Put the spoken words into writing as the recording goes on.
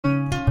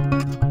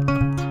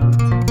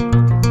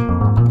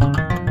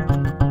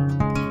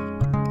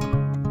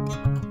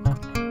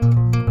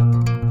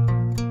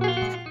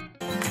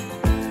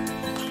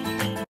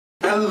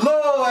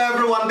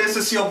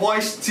is your boy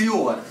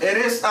Stewart. It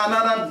is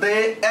another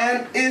day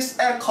and it's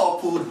a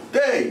couple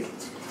day.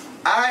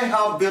 I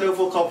have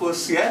beautiful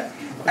couples here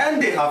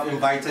and they have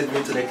invited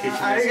me to the kitchen.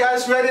 Are you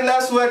guys ready?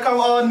 Let's welcome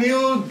our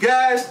new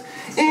guest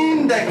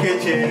in the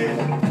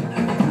kitchen.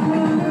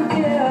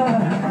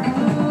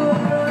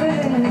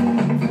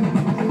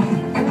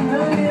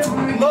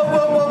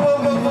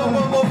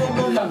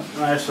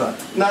 Nice one.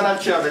 Nana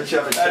chair.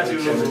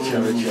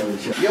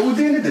 Yeah, we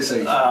didn't this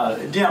say.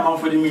 Dear man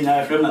for the mean,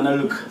 I feel Nana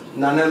look.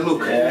 Nana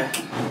look. Yeah.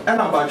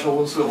 And I'm about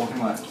to slow on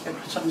my.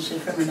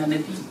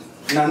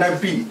 Nana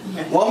B.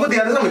 One of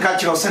the others we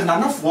catch you said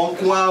Nana one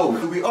wow.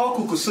 We all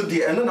cook so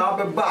dear and then I'll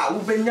be bar,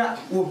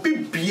 will be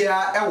beer,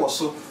 I was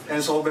so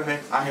and so over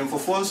here. I am for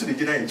phones to the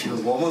dinner and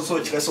children, almost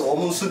so just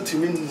almost to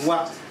me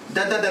one.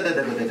 Bear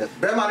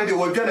they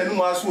were getting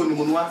no one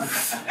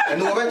and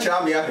no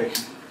venture me ahead.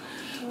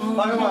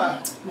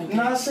 Mama,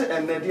 Nasa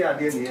and the dear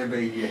near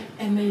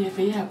and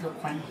they have a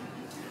one.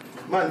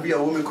 Man, be a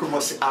woman could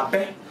must a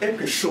bet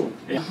every show.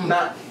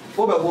 Now,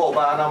 over war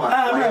by Anama.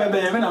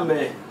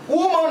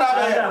 Woman,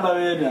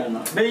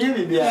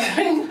 baby, be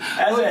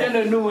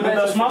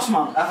a smart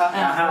man.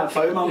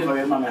 For your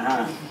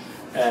mamma.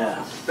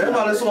 Then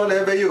I saw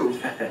never you.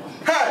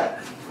 Hey!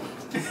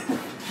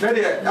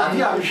 Ready,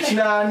 I'm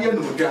China near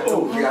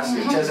Nugato, yes,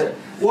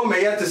 what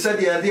may have to say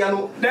the idea?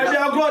 There be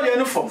a grown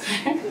uniform.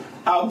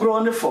 I'll grow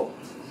on the phone.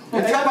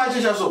 It's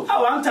so.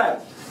 One time,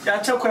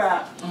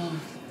 Yachakra,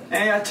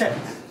 and I check.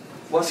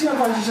 Was he a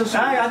conscious?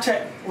 I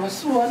check.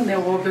 Was one there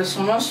will be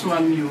so much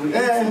from you.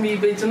 Me,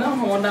 but no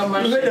more than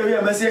my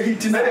lady, he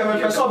did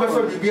not saw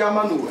before to be a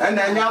manu, and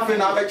then you have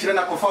been a veteran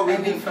of a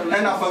wedding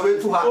and of a way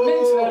to have.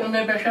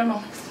 Maybe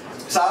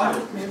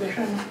Sam,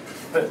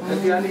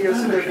 maybe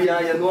yesterday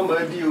I know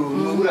my view.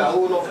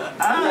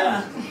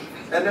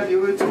 And then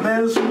you went to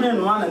men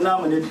one and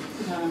nominated.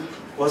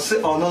 Was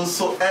it on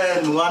so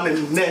and one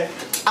and net?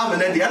 I'm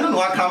an idea. I don't know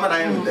what camera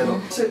I am.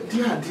 Said,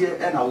 dear,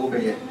 and I will be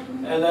here.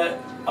 And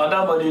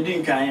other body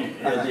didn't kind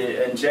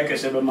and check a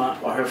Shabama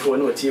or her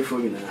phone or tea for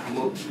you.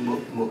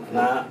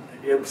 Now,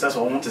 that's what I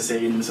want to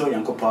say in so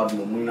young part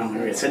of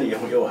Moon, send you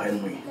your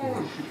Henry.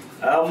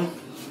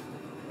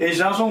 It's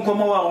not some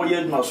come over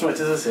yet, my sweat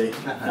as I say.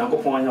 Uncle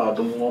Point out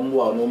the one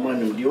wall, no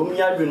money. The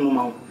only I've been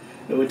among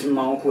the waiting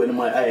Mount in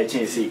my eye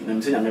chance,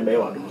 and saying I'm a baby.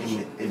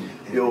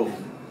 Yo.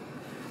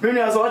 When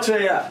I was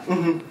watching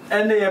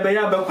and they are a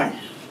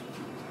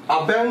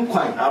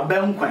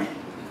banquine.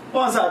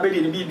 Once I bet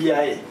in the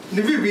BBI.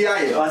 The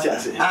BBI, what I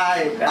say.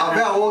 I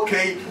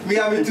okay. Me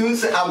have to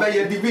say, I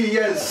bet the BBI,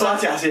 yes,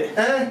 what I say.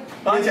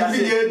 What I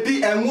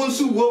say, and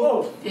once you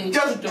go,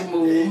 just the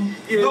moon.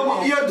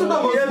 You're to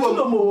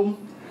the moon.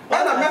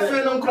 And I'm not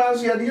feeling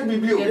cross here, the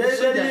BBI.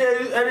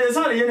 It is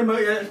only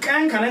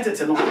can connect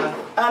to no.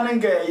 I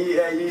think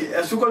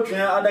a sugar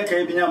other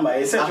cabin,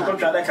 I said you could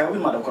try that can be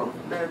mother.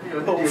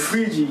 Oh,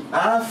 Fiji.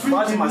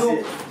 What must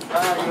say?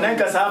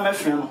 Nankas are my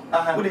friend.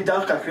 Would it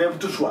dark a crab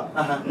to swap?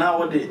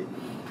 Nowadays,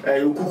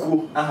 you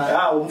cuckoo.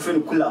 I won't feel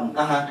coolam.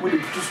 Would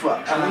it to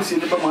swap? And you see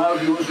the Pama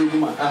of yours,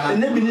 woman.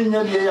 And then in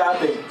your day, I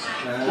bet.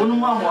 One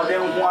more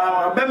than one,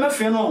 I bet my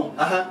friend.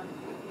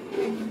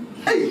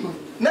 Hey,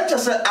 not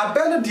just a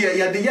better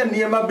dear, the young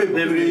near my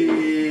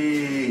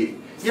baby.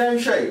 Young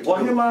shay,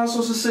 what you must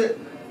also say.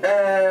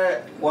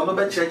 One of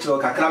the church or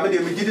Calamity,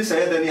 we did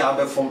say any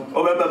other form.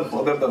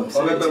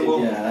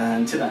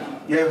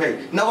 Yeah, hey.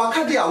 Now I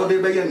can't deal with the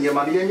baby and your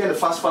money and the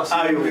fast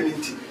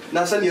community.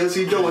 Now, send you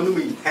see Joe and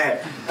me. You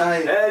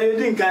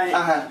think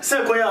I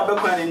said, why are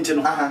Bequan into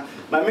my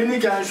mini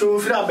can show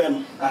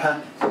Flabem.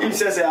 It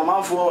says I'm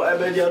out for a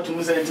better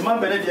to say to my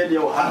Benedict.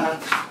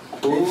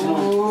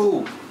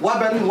 Oh, what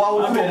better?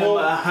 Wow, I'm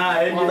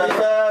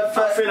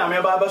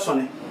a barber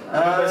sonny.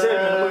 I say,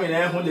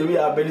 we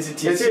are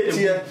benefiting.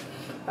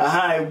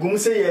 Aha, gum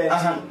say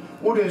yes.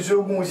 Wouldn't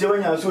so go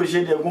when you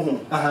associate your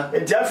home. A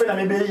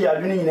definitely maybe you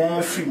are doing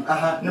a free.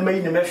 No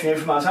making the machine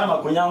from my son,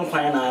 a young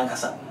fine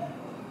Cassava.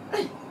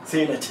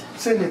 Say it.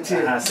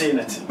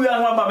 We are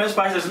not about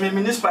spices,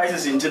 maybe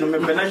spices into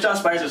the natural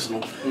spices. No,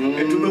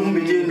 it will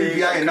begin the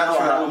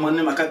natural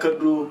money,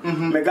 Macacadu,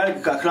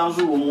 Megalica Clowns,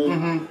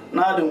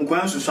 now the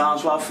Quans to sound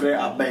so afraid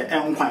of by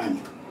Enquine.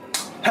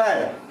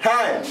 Hey,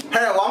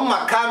 one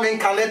Macaming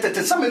connected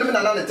to some of them.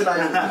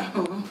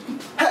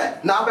 Hey,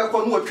 now I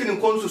can work in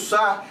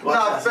Consusa.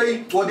 Now,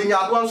 faith, what in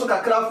your one so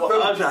a craft for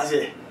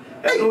Altrazi.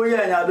 Oh,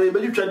 yeah,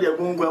 but you tried your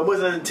boom,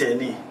 wasn't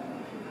tenny.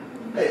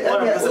 Hey,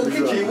 what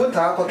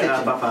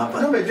Papa?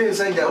 No, I didn't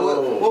say that.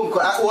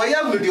 Oh, I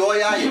am with the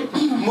oil.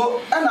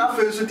 And I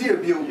feel so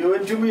dear you. You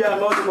went to be a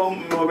lot of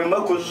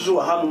Marcos, so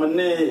Harmon,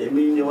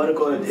 mean you want to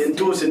call it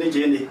into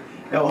Senegini.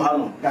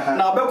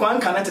 Now, Bequan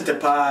connected a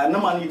pie, no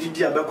money did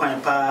you have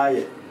Bequan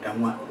pie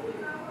and what?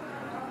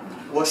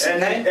 Was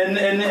and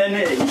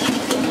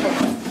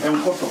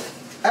Cotto.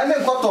 And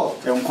then Cotto.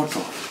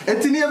 And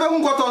Tinia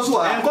Cotto, so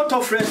I got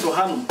off friends to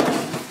Ham.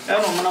 I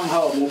don't know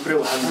how more pray.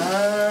 We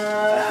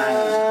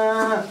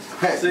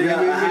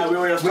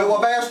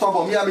were best of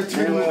me a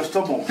bit more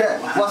stubborn.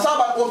 What's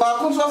up?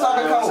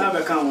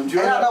 Wasabe count.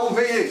 I had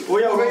over here.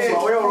 We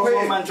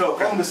are man talk.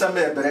 Come the same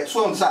bed.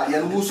 So on side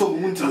and who so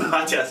won't say.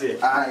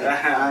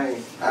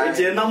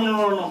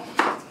 No.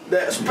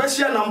 The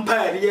special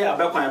umpire, yeah,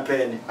 back on a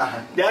penny.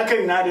 They are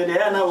coming out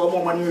there, and I want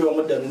more money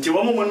on them. Until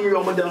one moment we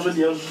are more than so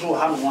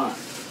have one.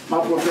 My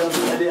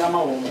professor, they are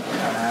my woman.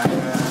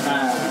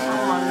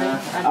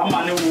 I'm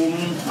a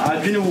woman,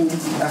 I've been a woman,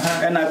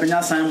 and I've been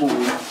a Simon.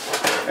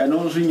 And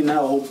also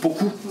now,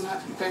 Poku,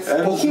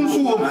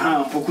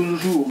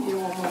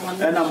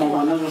 and I'm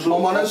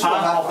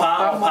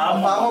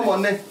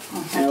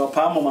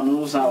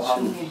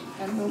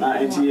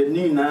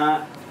a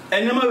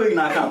and you may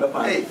not come.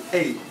 Hey,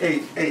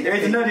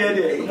 it's not the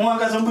idea. One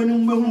got some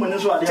women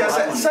as well.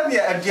 Sunday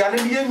at the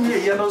other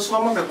yellow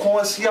swam of the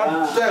course here.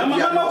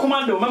 Mamma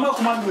Commando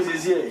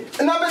is here.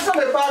 And I'm a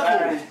summer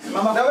party.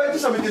 Mamma, there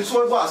is something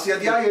so vast here.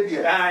 The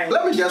idea.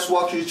 Let me just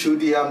walk you through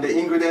the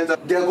ingredients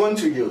that they're going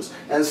to use.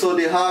 And so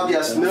they have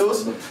their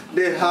snails,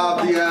 they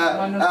have their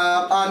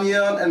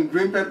onion and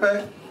green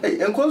pepper. Hey,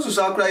 and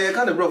Consusa cry,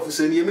 kind of rough,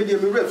 and you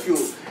medium refuel.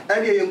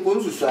 And in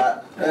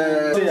Consusa,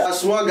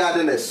 small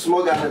gardeners.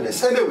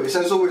 Anyways,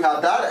 and so we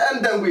have that,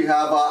 and then we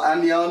have our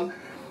onion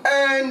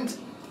and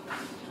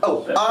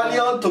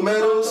onion,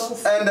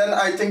 tomatoes, and then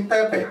I think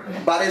pepper,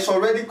 but it's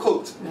already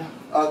cooked.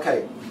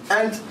 Okay,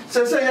 and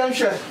so say young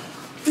chef,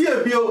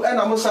 dear Bill, and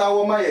I'm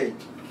also my.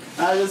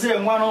 I was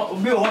saying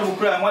one Bill Home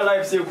cry, one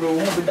life say grow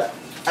with that.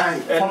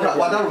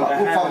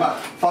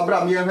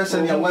 Fabra me and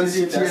Hesson, and one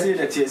say,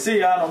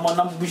 I don't want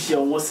to bush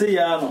or say, I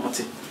don't want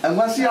it. And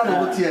what's the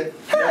other here?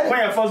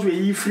 Why I first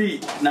we free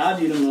now,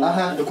 you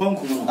know, the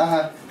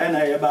Conqueror, and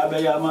I about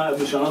Bayama,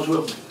 the Shanas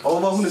will.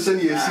 All of the same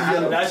years,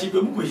 she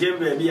could hear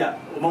baby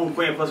among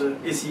quails,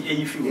 is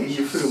he a few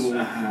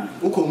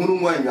Uko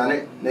wine,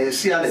 Yannick, they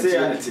see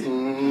it.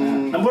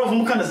 Number of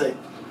them can say.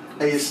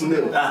 A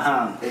snail,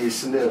 a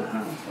snail.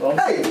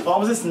 Hey,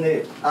 almost a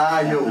snail.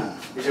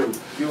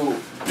 You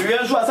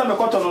answer some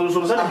cotton,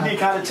 so that they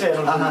can't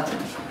tell.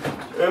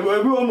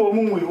 Everyone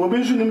will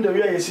be shooting the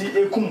way I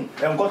see a coon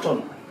and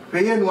cotton.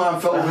 Rain one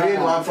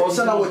for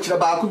son, which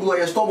about could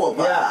wear a stop.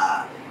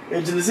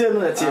 It's the same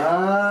that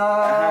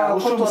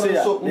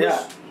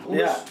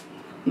yeah.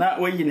 Not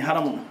way in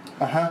Haramon.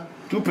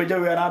 2 pages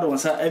were not on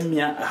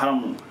Samia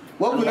Haramon.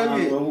 What would I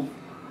be?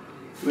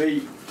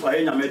 Why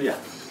in a media?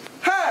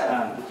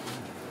 Ha!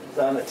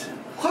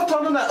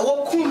 Cotton,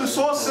 what cool is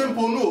so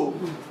simple, no.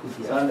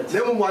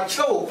 Then watch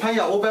out, Paya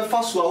over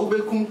fast, over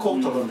cum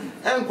cotton,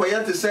 and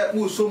quiet to say,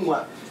 who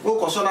somewhat,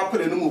 or son up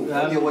in the move,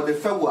 and what the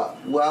fellow,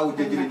 wow,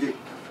 did you?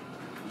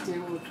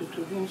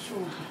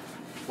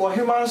 For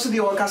him, answer the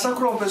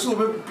Cassava,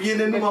 pursue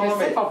being in the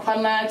moment.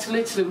 Papa,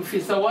 naturally, to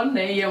one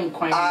day, young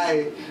quite.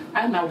 I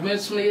now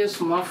mentioned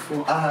small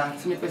for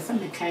to make some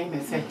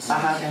kindness.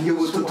 You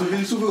will to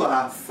his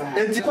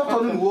and the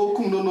cotton walk,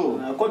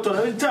 no,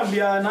 cotton,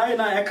 Tambia, and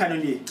I can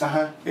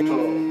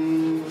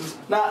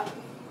now,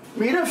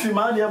 me a few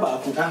money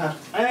about my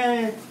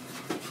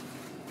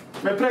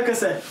preca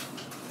say,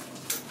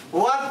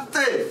 what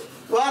the,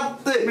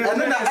 and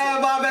then I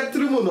have a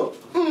trimuno.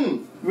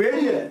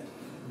 Where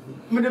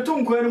me the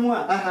tongue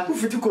querimua, who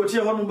fit to coach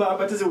your home bar,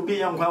 but it will be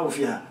young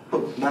Wafia.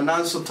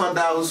 Nanan so turned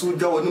down who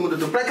don't know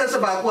the preca's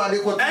about what they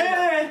got.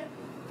 Hey,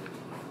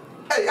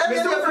 I mean,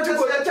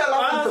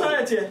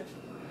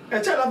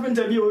 a child up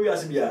interview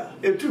as Bia,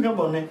 a 2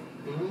 gambone.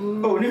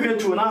 Oh, never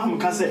to an arm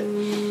cassette.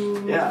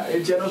 Yeah, a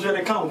generous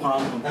account,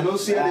 and no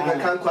see I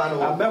can't quite.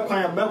 I'm back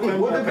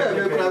what the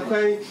bear,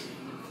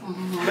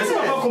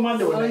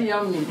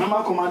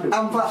 Mamma Commando.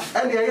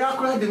 And the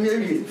Yakra de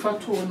Mary for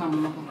 2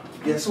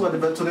 yes, what the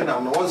better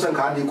than once and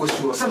can't go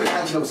to some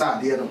catching of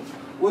Sandia.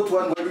 What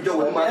one will you do?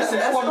 Watch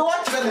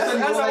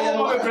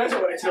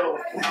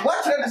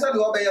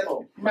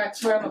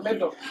Maxwell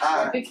Meadow.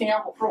 Picking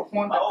up a pro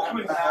one.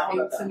 Okay,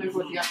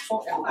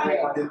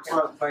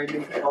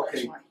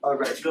 all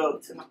right, go.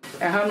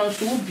 I have not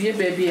to be a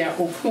baby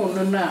or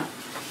phone now.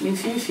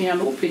 Means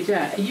and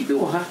Opija, you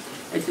do her.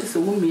 I just a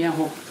woman, I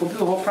hope, for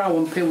her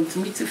problem, pay with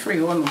me to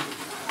free honor.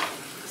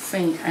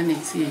 Saying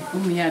Annexie,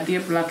 whom ya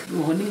dear black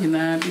honey in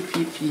a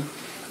BPP,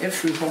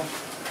 every home.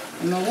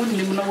 No one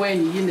knew no way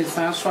in the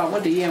house,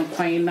 what the young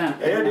quine now.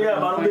 Eh, dear,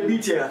 I'm a baby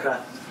tear.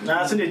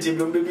 Now, send it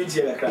to baby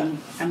tear.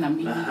 And I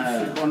mean,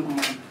 one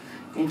more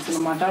into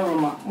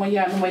Madame, my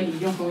young way,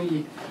 young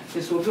boy,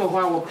 this will go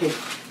while pay.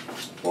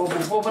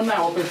 Over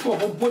now, before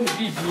one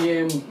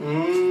BBM.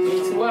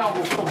 It's well,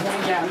 for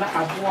 1 year, not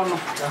a one.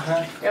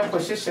 Elko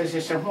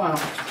says, wow,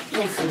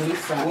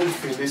 won't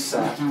feel this.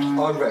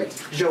 All right,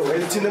 Joe,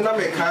 and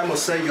Tinaname Kai will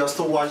say you're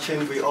still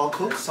watching We All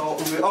Cook. So,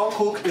 We All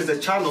Cook is the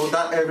channel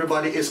that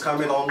everybody is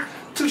coming on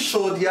to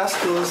show their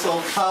skills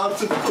of how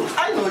to cook.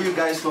 I know you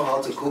guys know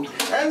how to cook,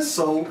 and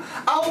so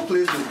our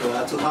please be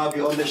glad to have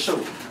you on the show.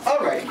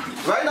 All right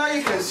now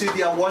you can see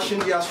they are washing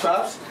their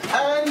straps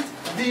and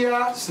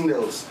their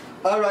snails.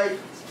 All right.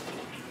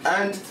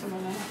 And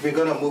we're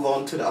gonna move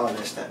on to the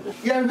other step.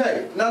 Yeah,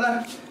 right.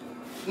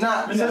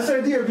 Now,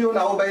 so dear, you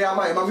now by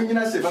my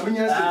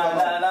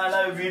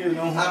video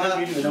no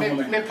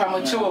me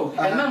pamocho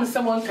and now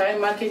someone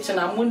time my kitchen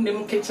and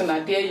moon kitchen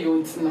a day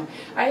you know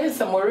I hear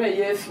some more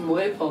yes mo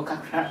e po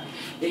kakra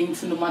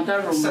into no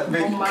matter room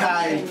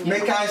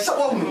make I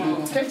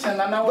someone kitchen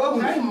and I one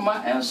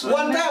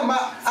time I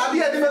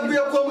did be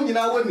a common in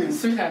our winning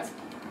sweetheart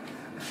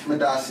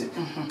Medasi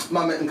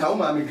Mamma and Cow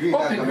Mammy Green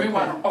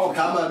one oh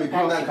Cow Mammy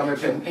Green and come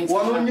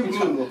one on you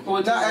blue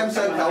that I'm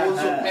saying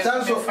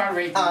I so far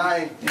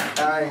I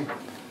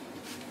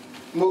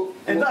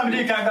and I'm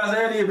the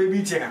Cassava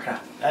baby checker.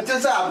 And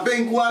just a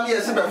bank 1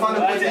 year,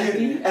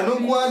 and no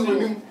one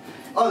winning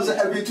on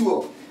every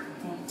tour.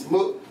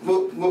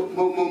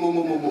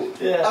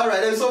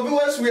 Alright, and so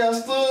viewers, we are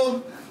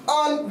still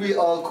on We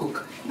All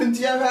Cook. Didn't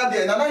you have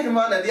the another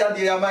man at the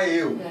idea my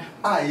you?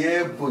 Ah,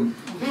 yeah, boy.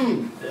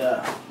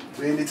 Yeah.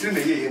 We need to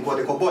be able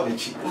to body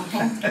cheap.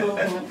 And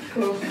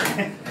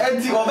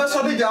the other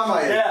side of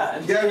Jama,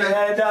 yeah,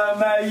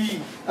 my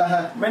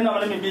men are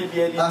let me be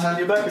the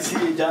baby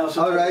see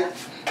Johnson. All right.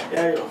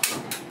 Yeah.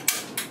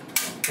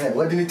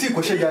 What did you take?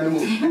 Was she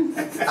animal?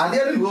 I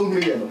didn't go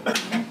me.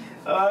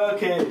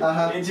 Okay.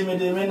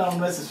 Intimate men on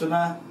Mrs.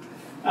 Suna.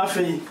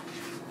 Afi.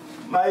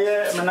 My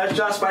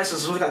natural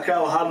spices look a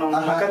cow, Hanon,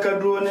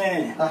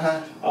 Macacadrone,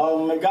 or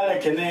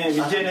Megalic and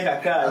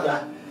Vigenic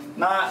Car.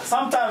 Now,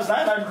 sometimes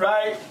I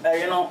dry,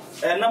 and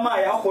now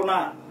my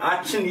Akona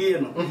action here.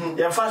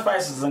 Your first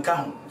prices and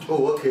come.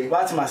 Oh, okay.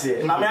 What must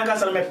say? Now, I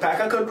got a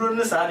pack of drone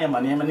this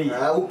money.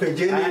 I will pay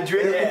Jenny.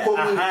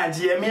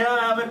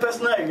 I'm a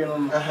personal,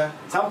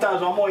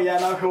 Sometimes one more year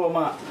now, one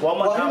more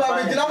time.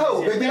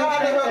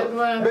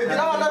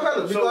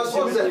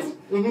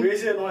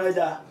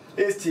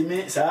 It's to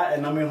me, sir,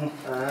 and I'm home.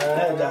 I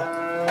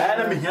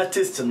am here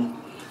testing.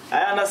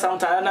 I understand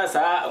sometimes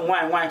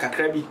wine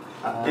crabby.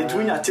 It's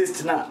when you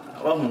taste now.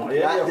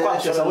 Yeah,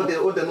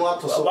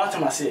 what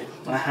am I say?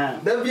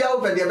 Then be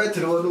out by the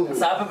better.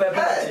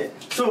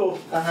 So,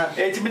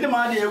 it's been a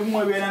money,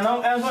 and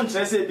I'm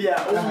to say beer,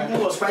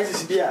 or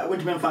spices beer,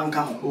 which men found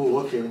come. Oh,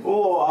 okay.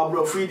 Oh, I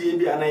brought free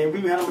beer, and I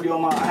will have your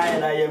man,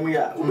 and I am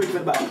here,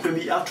 waiting back to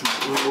be up to.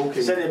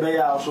 Okay, said a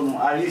bear also,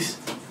 at least.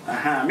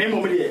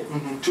 Memory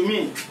to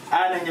me,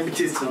 I am a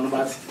tasting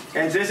about,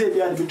 and they say,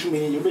 be to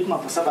me, you bet my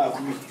Cassava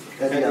could be.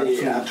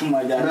 To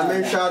my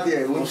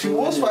there. When she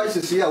was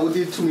spices here, I would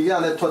do to me,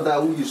 and I thought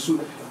that we should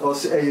or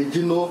say a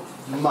Gino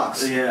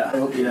Max. Yeah,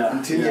 okay.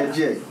 Until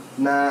J.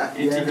 Now,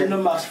 it's Gino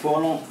Max for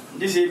no.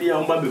 This is the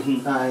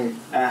baby. Aye.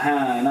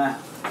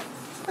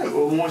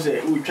 Almost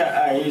a we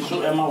try. I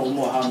so Emma or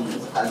more harm.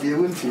 I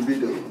didn't be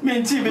do.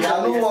 Me, TV,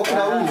 I don't walk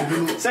now.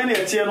 Send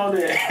it here on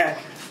there.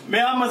 Me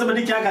I must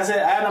be can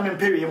say I am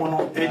imperial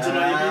mono. It's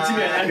no I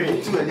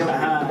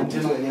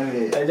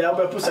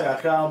just put a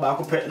crown back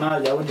up now. I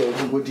would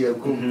go dear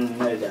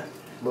good.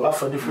 But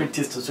for different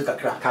tastes to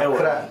crack. All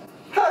right.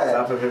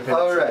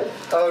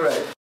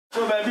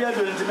 So maybe I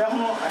don't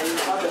know. I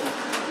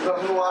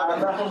don't know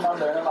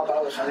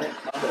about it's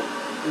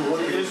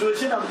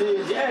routine of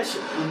the ash.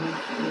 You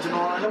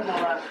know, I don't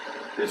know.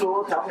 It's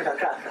all time with a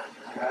cracker.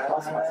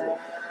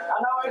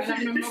 And now I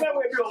think this way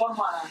be one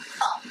man.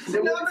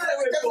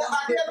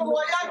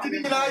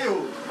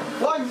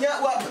 One year,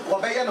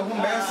 what I know who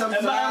makes some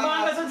man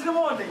the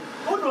morning.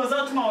 What was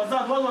that?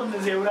 That wasn't the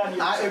zero.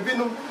 I've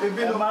been a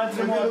man to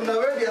the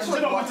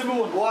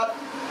what?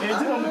 And a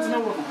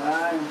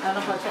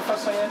patch of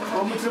us, I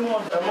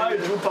might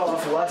do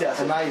powerful. What is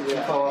a night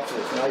powerful?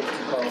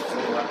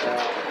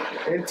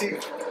 Empty.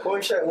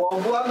 One shot,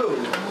 one waddle.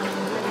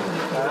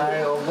 I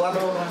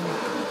waddle.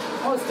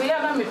 Oh, stay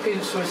on me, pin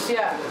so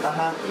share.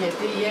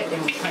 Yet,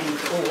 and kind.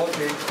 Oh,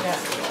 okay. Yeah.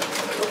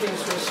 Looking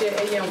so share a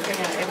young king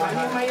and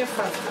my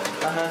first.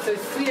 So,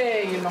 see,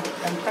 you know,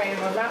 and kind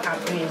of that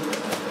happening.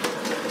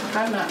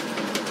 Anna,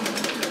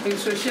 in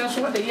so shares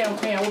what the young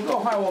king will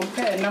go how one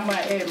pair number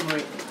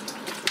every.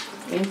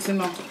 Into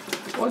no,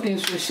 what in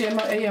so share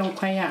no a young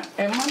king,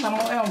 and one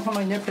more elm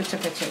from your picture.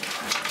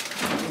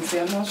 It's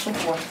a no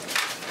support.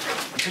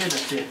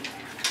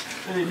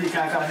 Really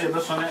can't have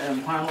the son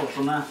and one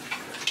or now.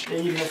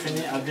 You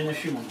have been a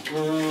few months.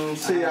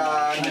 See,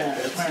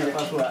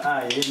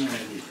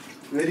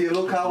 where do you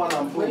look how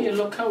I'm going? You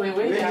look away,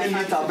 where you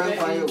meet our bed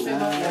by you.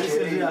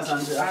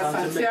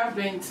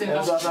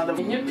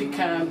 You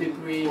pecan be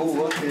brave.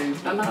 Oh, okay.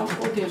 And now,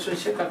 what is a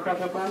shake a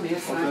crab about me? A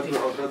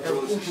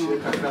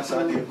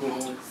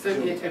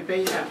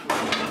baby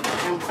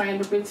and find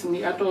a bit to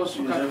me at all.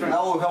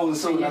 Now, how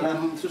so?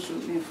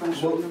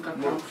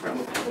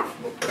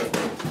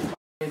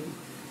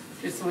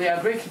 It's we are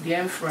breaking the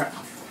emperor.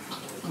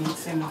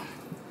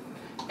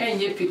 And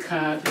you pick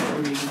hard.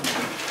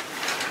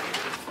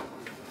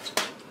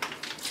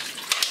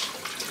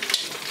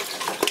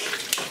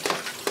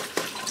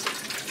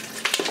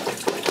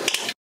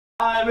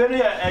 I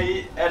really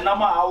a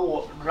number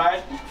of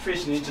dried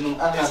fish need to know.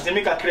 It's to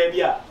make a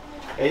crabia.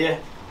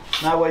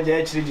 Now, I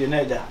actually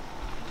did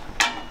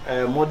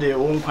more the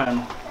own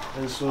pan.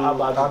 So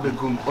about the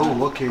goom.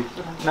 Oh, okay.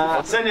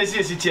 Now, send a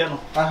CCTN.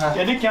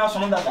 You didn't count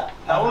on that.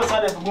 I was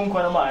at the goom,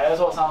 as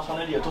well, sounds on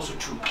the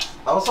true.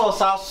 also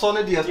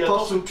sonne the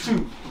tosu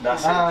too.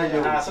 That's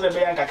it. So the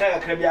bayan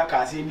kakra bia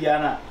ka se bia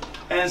na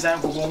ensan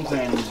kokon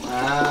kwan.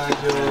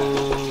 Yo.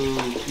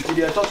 Ti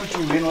the tosu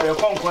too we no e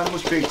kon kwan mo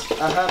straight.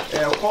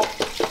 E ko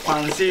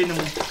kwanse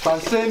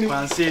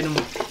ni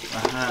mu.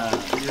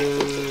 Yo.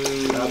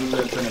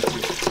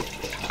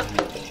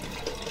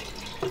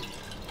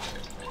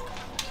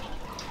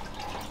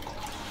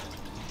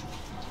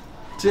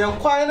 Tian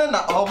kwine na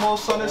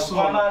almost sonne so.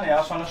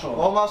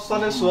 Almost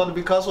sonne so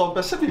because of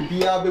Pacific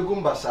bia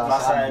begum basa.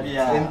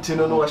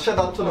 Entino no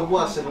sheda to no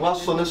was and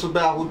was sonne so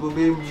ba would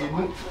be me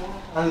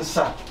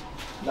ansa.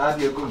 Na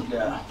dia good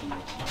there.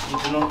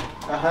 Entino.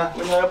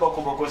 When you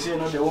boko say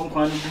no the one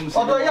kwan dum.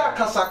 Odo ya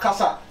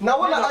kasa. Na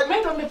wona I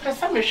made me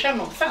pesa me hwe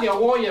no. Say the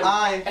warrior.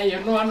 Eh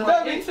no anu.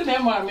 It's na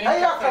ma me.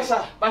 Ya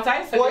kasa. But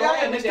I said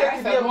warrior no dey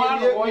I said no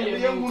anu warrior.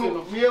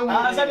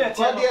 Say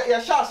the ya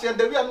shas ya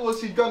the we no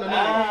si dwan no.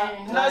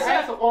 Na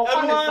say o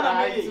kwa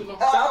na me.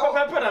 Sa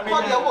papa na me.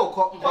 Kwa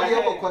dia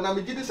woko na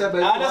me gidi se ba.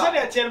 Na say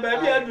the tier ba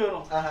bia duro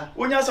no.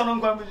 Wonya so no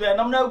kwan bi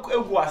nam na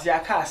egu ase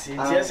aka ase.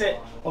 Tie say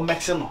o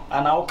mexe no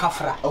ana o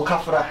kafra.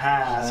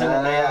 So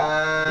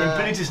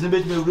impurities no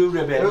bet me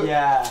wura ba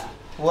ya.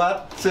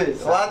 What?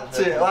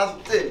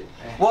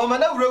 Woman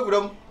na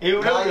wura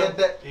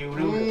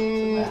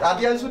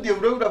Adian so the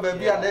wura ba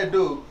bia na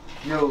do.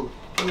 Yo.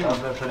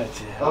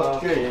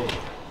 Okay.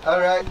 All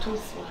right.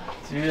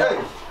 Hey.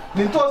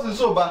 Nintosi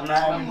so ba.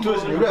 Na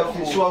nintosi ni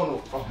refi so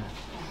no.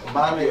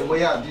 Ba me mo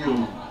ya bi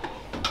o.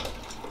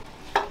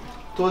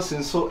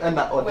 Tosin so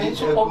na odi.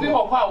 Obi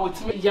wo kwa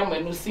wotime yam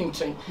anu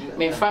sinchen.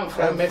 Me fa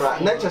mfra me fa.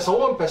 Na chese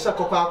won pese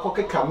kokwa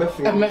akokeka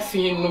mafin.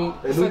 Mafin no.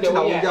 So the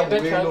way I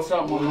better no.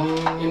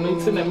 Inu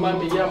ntina ma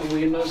me yam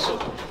we no so.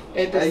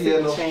 E de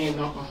sinchen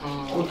no.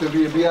 O to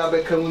bi bia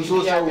be kan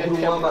so so wo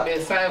mama. E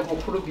sai ko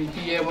pro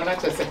bibie mo na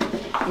chese.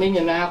 Ne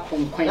nyina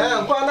akonkwan.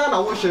 Nkwan na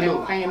wo hwe no.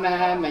 Nkwan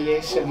na ye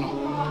hye no.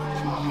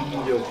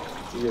 Yo.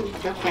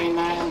 Nkwan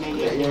na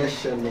ye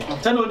hye no.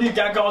 Tan odi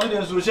gaga odi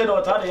den so hye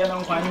do ta de ye na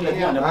nkwan ni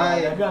bia na.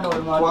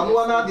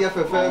 Wanu na de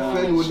fefe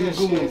ni odi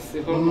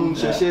gumu.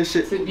 She.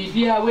 Se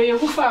bibia we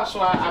hu fa so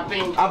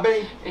aben.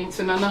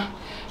 Entina na.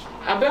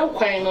 Aben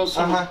kwan no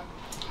so.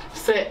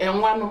 Se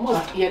enwa no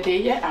mo ye de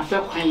ye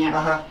aben kwan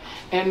ya.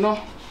 Eno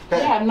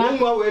yeah,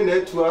 no way na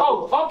etu.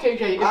 Oh,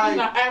 okay.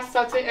 Na I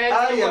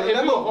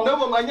started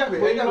no manya be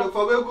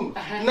for begum.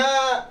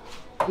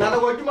 Na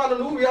wadwuma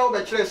no wi a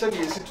obekere se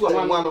bi situ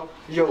anwa no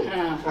yo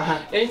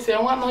enti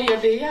enwa no ye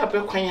de ya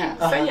abekwan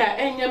a say ya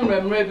enye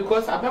mramra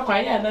because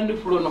abekwan ya na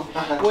ndufuro no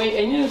we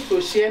enye so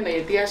hie na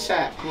ye de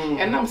ahya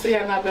enam say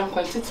ya na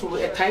abekwan tituru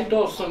e tai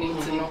do so ni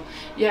nti no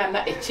ya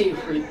na eche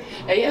ehuri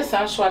eye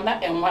sa so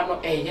na enwa no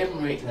eye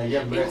mre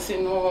enti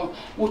no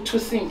wutu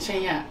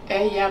sinchen a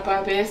eye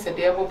ba be se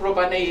de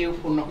ebobroba na ye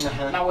hu no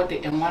na wo de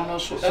enwa no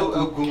so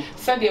agum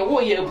say de wo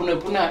ye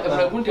ebunabuna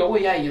ebunabun de wo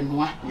ya ye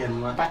noa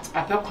but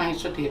abekwan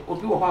so de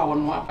obi wo ha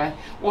wonu abai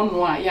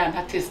wonu a ya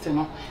na taste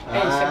no e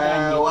se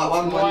da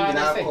wa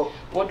na say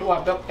what do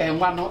abek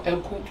enwa no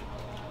agu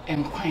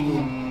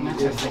enkwan na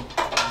chese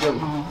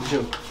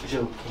jo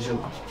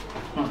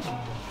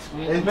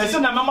me se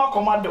na mama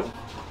commando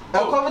e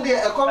come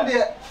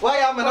there why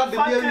am na de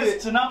bia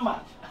tunama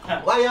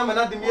why am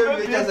na de bia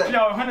chese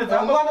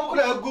enwa no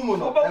kula agu mu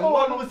no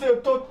enwa no se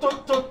to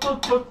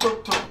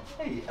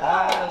hey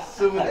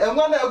so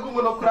enwa na agu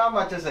mu no kura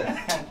ma chese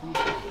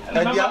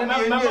said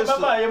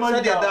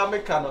the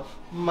Damekano,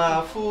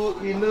 Mafu,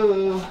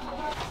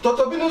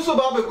 Totobi no so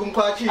babe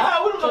kumpachi.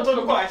 Wouldn't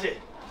Totobi kwachi.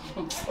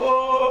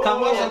 Oh,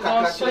 come on,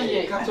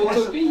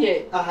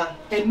 Totobi,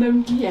 and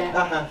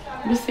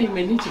Namia, Missy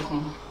Menito.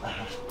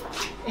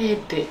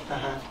 Ede,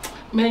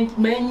 men,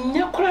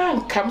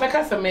 Yakran, come back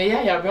as a mayor,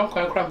 I have not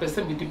quite cramped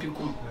some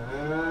difficult.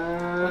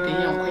 The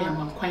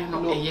young quite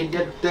no, a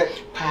dead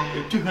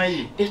to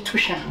high, a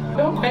tushan.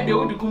 Don't quite the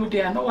old good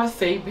day, I know what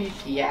say,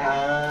 baby,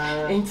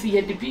 and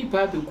see the bee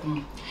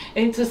barbecue.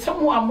 Into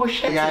someone more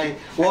shy.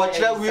 Watch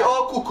that we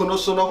all cook no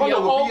so no we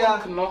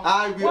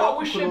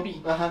all should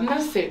be.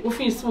 Nase, we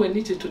feel so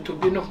needed to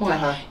be no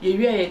one.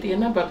 You are the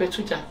number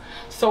betuja.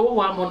 So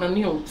one on a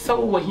new, so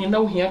when he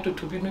know here to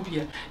be no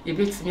beer, you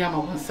beats me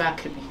on one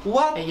sack.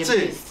 What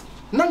is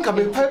Nanka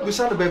be pipe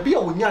beside the baby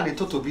or Nyani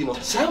Totobi no.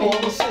 Some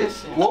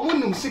says,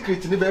 woman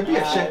secret in the baby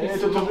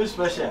Totobi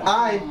special.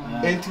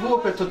 And to go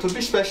to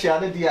be special,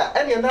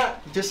 and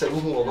not just a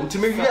woman to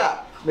me.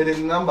 Made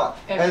number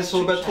and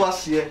so but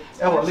was here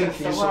our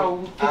link is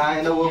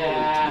I know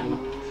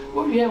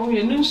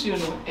we news you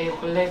know a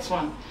collect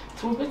one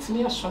to bet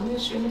me a son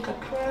is you can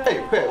cry.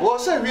 Hey,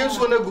 what's a real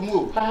one a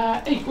move?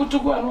 Good to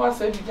go and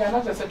was a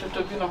Diana said to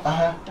Tobino.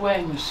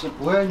 When you soon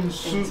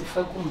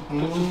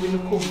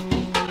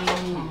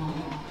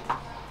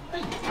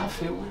I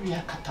feel we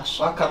are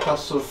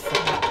catastrophe.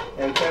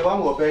 And one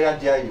will pay a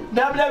dear you.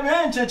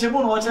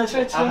 WM, what's a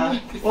church?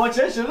 What's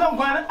a young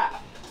one?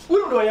 We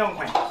do a young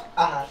one.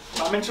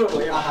 I'm in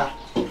trouble.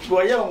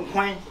 wo ye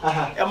nkwan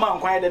e ma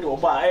nkwan de wo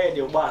ba e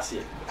de wo ba ase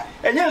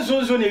enye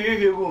nzunzu ne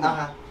hwehwe gu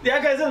de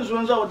aka se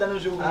nzunzu wo da no gu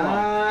e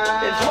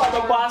to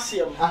ba ba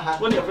ase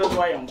wo ne fre so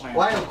wa ye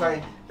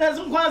nkwan na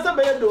so nkwan se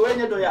be do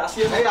enye do ya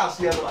ase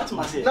no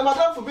atmase na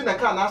madam fu bi na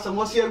ka na asem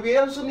wo se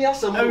awie nso ni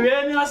asem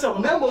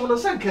na mom no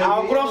se nka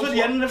agro so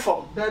de ne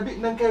fom da bi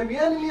na nka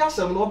awie ni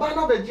asem no ba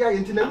na ba gi aye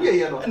nti na wie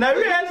ye no na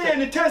wie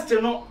ni test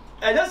no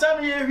e just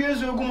am ye hwie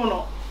so gu mu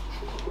no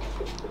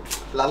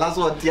la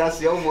lazo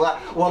tiasi o mo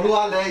wo lo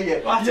ala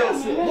ye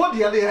wo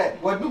de ale he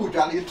wo du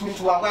dwale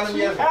tuntu agba na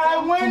ye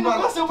when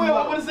no se we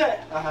wa se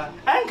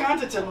an kan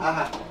tete no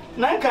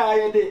na nka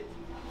ye de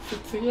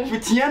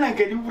fitiya na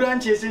nka di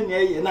branch se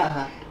ne ye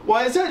na wo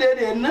se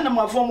de na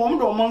ma fo mo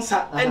do mo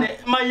nsa ene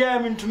ma ya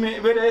mi ntumi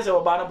be de se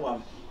wo ba na bo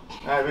am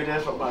be de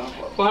so ba na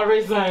bo wa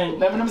resign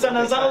na mi sa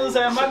na sa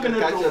ma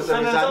gene to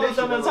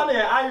sa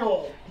ye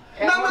ayo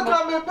na me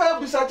kra me pa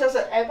bisa che se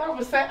e da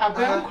bo se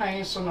aban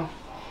kwan so no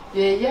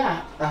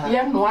yeah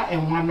no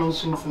enwa no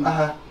sunsun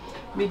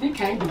me di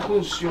kan di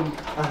konsuo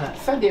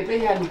sa de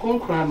be ya di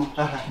konkura no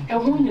e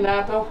ho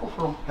nyina ba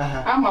foforo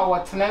ama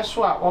wotena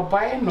so a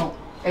obae no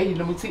eyi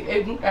no muti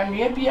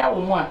anua bia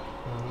wo mu a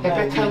e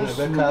be kan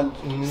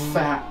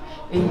sa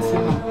enti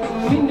no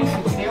mi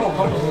fiti e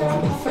obo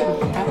se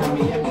ana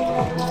me ya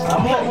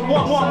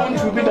mo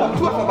ntu bi da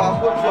tu fa ba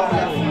ko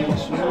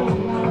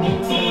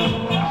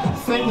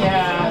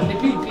senya de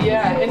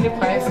bibia eni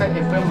kwaisa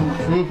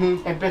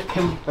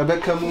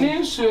ebekam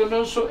ninsu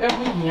no so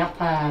ehunya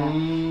pa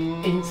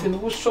enti no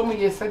wosom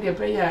ye se de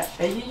be ya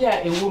ayi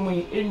ya ewo mu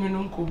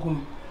enwunu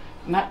nkogum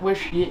na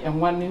wahwie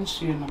enwa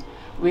ninsu no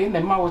we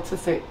na ma wote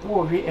se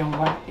wo hwe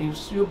enwa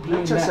ensuo blu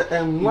na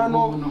enwa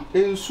no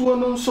ensuo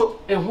no nso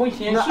ehu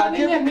hie na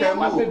ade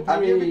bekamu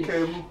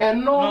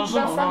eno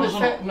so fa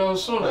se no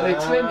so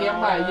retire ne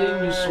ma ye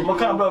nyusu mo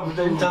kan ba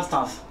the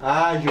instance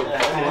yo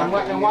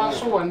enwa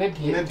so wo ne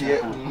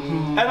de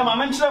ena ma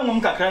menchire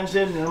ngum kakra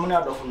nche ne mo ne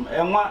adofo no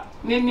enwa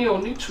ni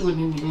oni tuo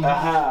ni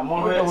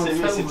mo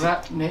we se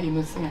na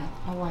inosia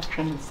awa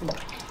twene se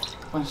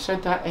on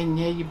sheda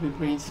enye yi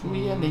bebrens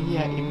we ya na yi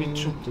a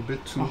ebetu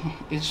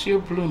ensuo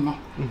blue no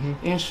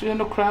ensuo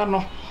no kra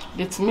no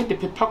letime de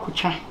pepa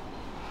kotwa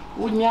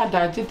wonya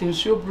daje de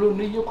ensuo blue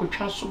no yi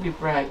kotwa so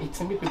bebra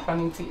etime pepa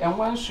nti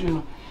enwa ensuo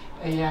no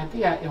eya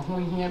de a eho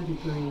hia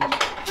bebre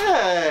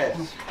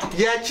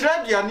ya kire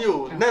biane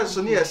o na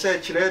nso ne ya se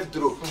kire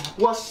duro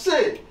wo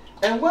se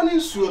enwa ne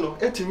nsuo no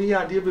etime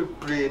ya de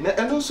bebre na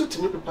eno nso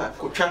time pepa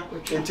kotwa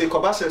enti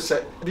koba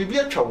se bibi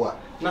atwawa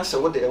na se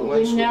wo de enwa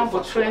nsuo nya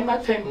botre na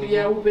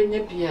tambia wo benya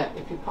bia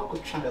epepa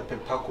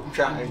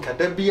kotwa enka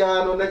da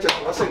bia no na che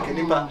so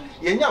nkenipa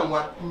yenya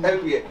nwa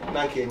awie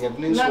na nka yenya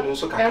ne nsuo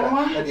nso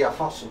kakra e de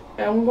afa so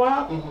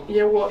enwa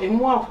ye wo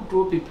emu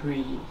ahodo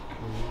bebre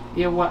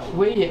ye wa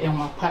we ye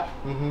enwa pa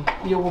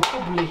ye wo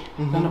probably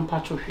na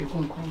mpacho hwe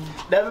konkon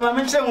da ma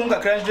menche ngum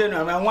kakra nje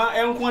no ma enwa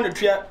enko na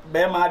tua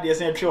be ma ade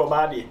se tua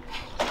oba ade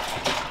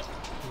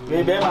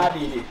we be ma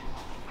ade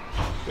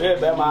we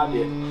be ma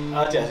ade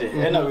ati ase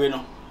e na we no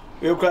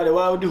we kura de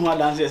wa odi ho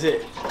dance se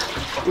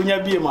unya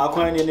bie ma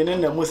akwan ni ne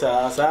na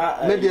musa sa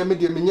media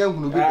menya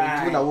hunu bi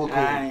ntu na wo ko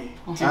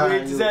ti we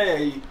ti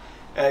say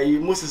ai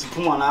Moses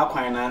puma na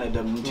akwan na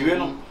dam ti we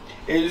no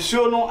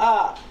ensuo no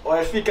a o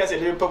afika se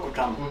de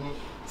pakutwam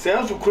se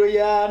ensu kuro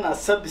ya na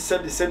sabi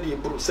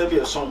bru sabi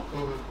eson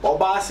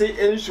oba se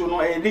ensuo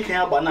no e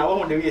dikan aba na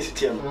wo de we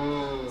sitie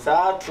no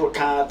sa tro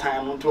ka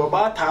time no to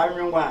oba ta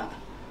anwenwa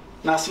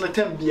na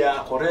snetem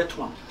bia correct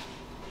one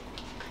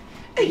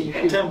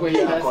tembo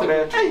ya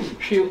correct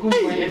hwegu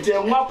ete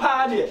enwa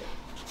pa de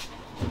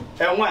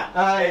enwa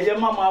eje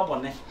mama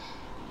abone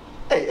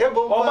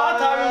ebo oba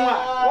ta anwenwa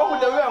wo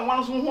de we enwa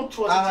no so ho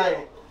to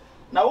sitie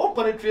na wo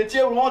penetrate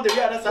e wo de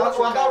we ada sa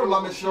wa da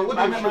ruma me shiro wo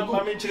de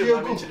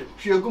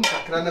hwegu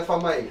kakra na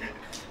fama yi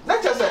na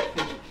che se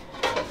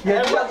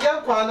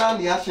ya kwa na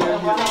ne ya shire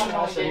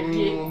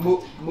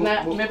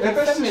na me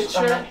pese me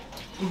chere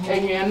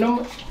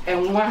enwanom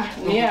enwa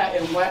ne a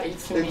enwa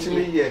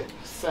etimi ye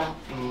sa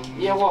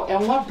ye wo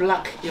enwa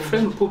black ye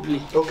friend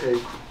public okay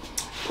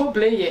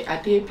public ye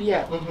ade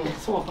bia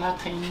so oba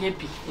kan nya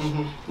bi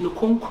no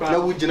konkura na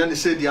wo gina ne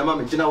se dia ma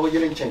me gina wo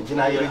yere nchen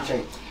gina yere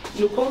nchen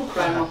no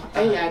konkura no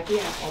ade a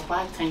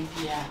oba kan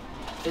bia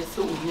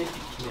so nya bi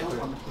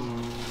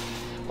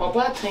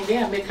oba tan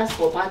bia make us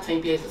oba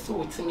tan bia so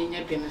wotimi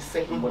nya bi ne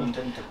se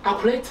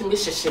akura timi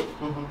hyehye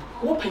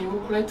wo pan wo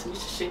kura timi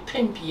hyehye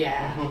tan bia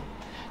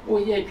wo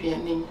ye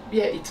aduane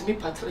bia etimi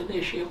patre na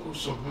ehwe egu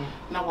so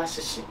na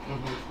wahyehye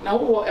na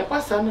wo e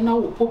pasa no na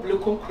wo public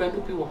konkura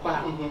no bi wo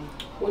kwa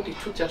wo di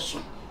tuja so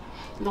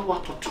na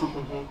watoto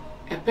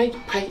e be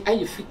pai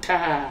ayi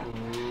fita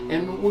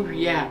eno wo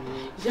wia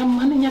ya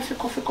mane nya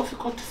fiko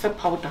te se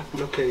powder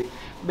okay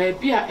ba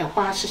bia e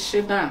kwa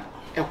hyehye na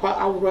e kwa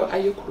awro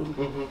ayekuru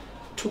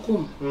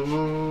tukum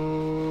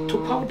to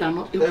powder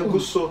no egu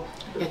so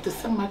it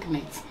is a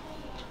magnet.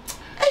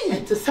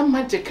 It is some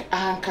magic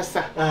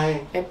ankasa.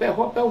 Ebe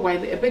ho be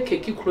wine ebe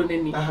keki kuro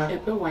nani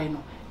ebe wine no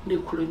ne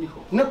kuro ni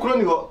ho. Ne kuro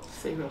ni ho.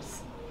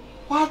 Serious.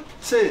 What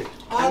say?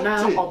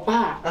 Ana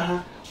oba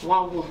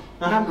Wow,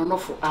 no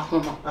for a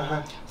home.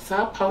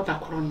 Sa powder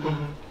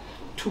corona.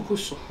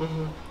 Tuguso.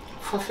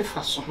 Fafe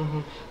faso.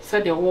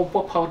 Said the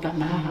war powder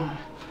now.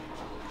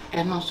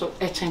 And also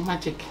etch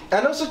magic.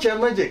 And also chair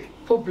magic.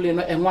 Probably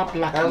no and what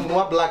black and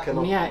what black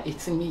and yeah,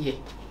 it's me.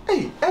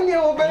 Hey, and you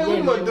obey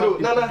me,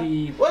 Nana.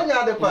 When you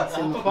are the part,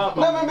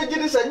 never make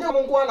it and you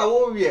won't want a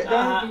war yet.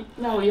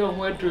 No, you're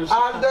word.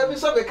 And there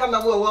is a kind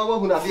of woman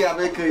who has the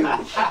making.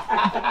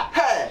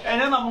 Hey,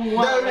 and then I'm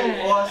wondering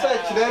or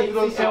such. They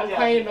don't say,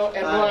 I know,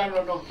 and I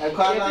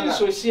know.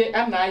 So she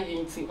and I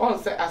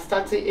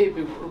started a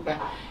group.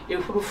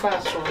 If you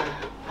fast,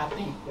 I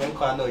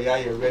think. I know, yeah,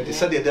 you're ready.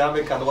 So the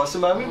American was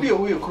maybe a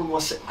week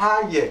was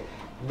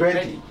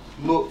ready.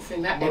 No,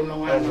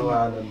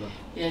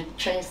 yeah,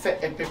 change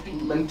set a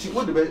pepin. And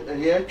what the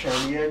year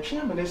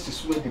chairman is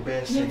the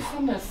best. You're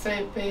from a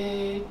say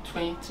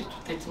 20 to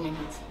 30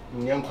 minutes.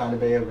 Young kind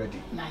of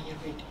ready. Now you're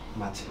ready.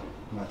 Matty.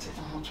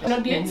 No,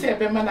 the answer,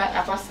 Beman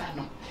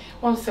Abasano.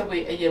 Once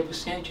away a year,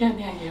 Bussian,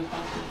 Jenny, and you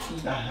want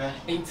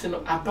to into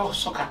a dog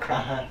soccer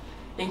crack.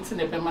 Into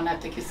the Beman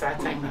take his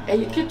time.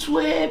 And you get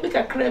way big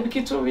a crab,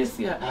 get to risk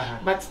here.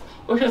 But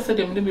what said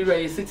them to be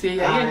raised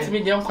city, I get to be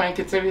young quite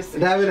cateris.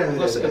 David,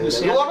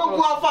 you want to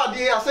go far,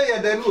 dear, I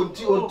say, then would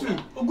you or two.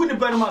 Good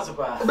Panama.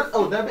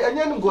 Oh, there be a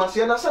young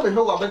Guasiana, some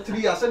who are 3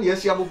 years and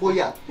yes,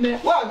 Yaboya.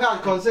 Well,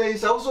 God can say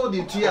it's also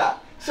the Tia.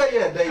 Say,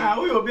 yeah, they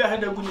will be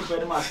ahead of good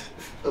Panama.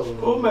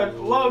 Oh, man,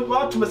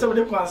 what to myself,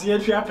 the class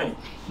yet happen.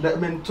 That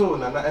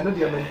mentone, and I know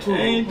the mentone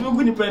ain't too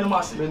good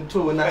Panama.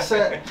 Mentone, I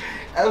said,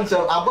 and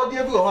so I bought you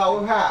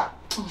how ha.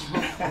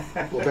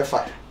 We'll be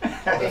fine.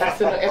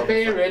 A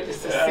very red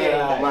is to say,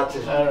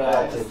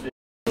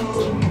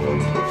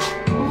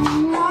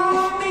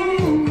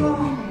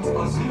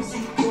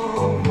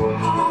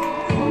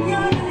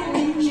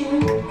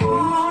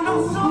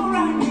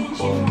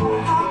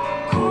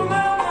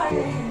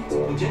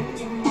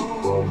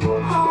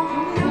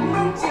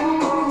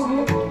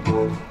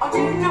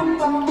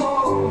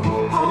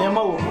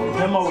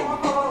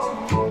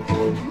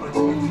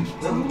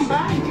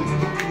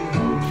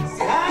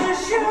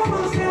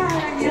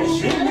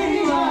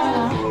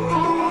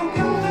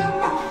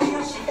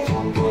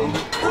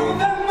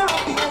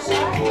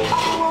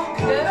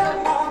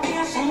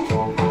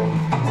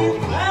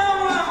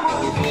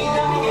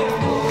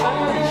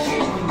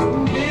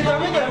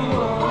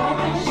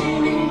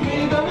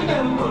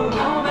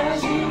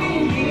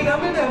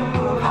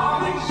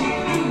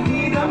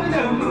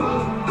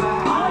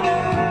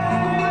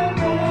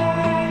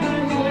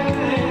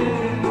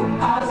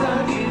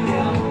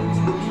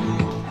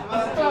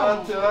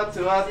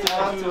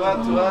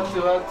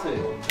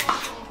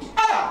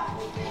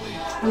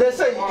 Let's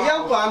say,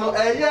 young one,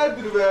 a year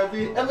to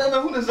baby, and then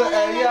who is a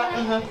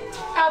year?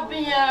 I'll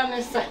be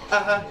honest.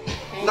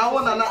 Now,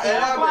 one and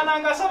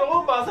I got some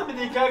over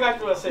somebody can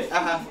go say,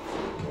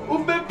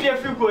 who be Pierre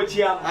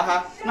Fucotia?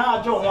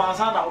 Now, John was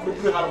out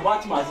with you and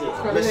watch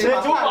myself.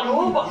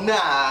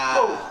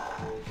 Nah,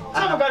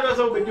 I'm going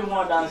to be doing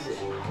more dancing.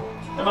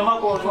 And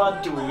Mamma goes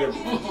what to him.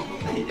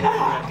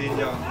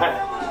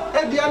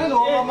 And the other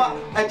Mama,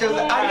 I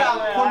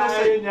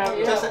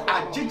just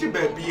a gigi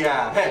baby.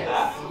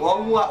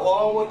 One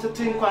more to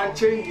think and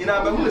change in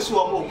our memory.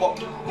 One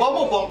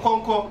more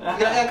conco. I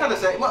can't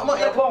say,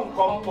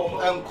 Pompo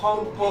and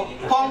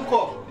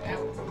Pompo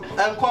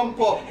and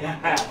Pompo.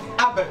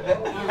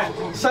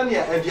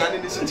 Sonia and the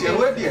other city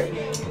where dear.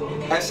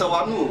 I saw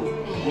one.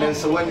 And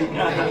so when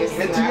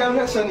and to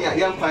young Sonia,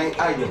 young fine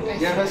iron,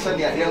 young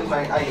Sonia, young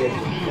fine iron,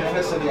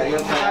 young Sonia,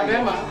 young fine.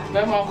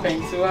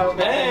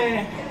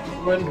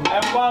 When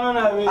I'm one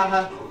and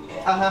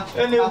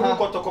they will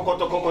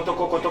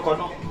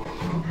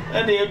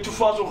and they have to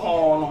follow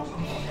horn.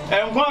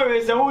 And where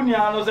is the only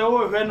others that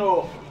were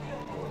no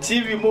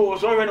TV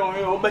moves or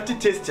no better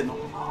tasting.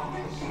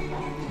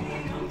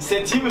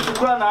 Said TV to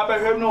run up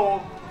at her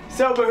no,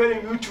 sell her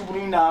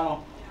YouTube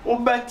now.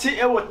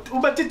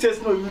 Ubati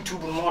test no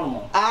YouTube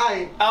no.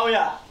 Aye. Oh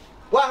yeah.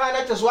 Why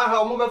had just one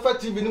how move for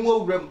TV no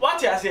more.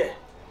 What I say?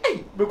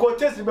 Because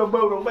test the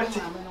bow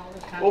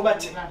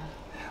Ubati.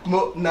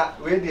 Mo na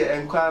we dey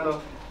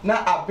enkwano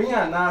na abin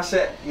na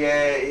say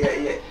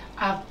yeah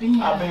abin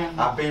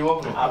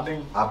wo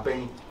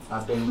abin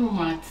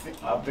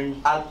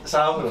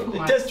sound the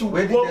test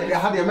we dey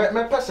ha dey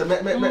me person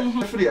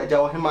me free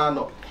aja wo hema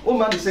no o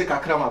ma dey say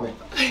kakra ma be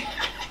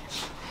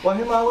wo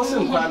hema wo se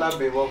nkwana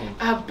be wo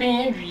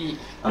abin wi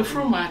the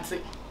fruit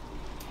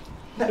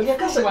na ye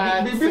ka say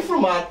be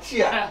fruit a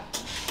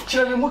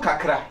kire mu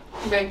kakra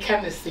ben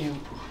kan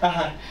simple.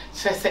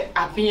 Say,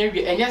 I've been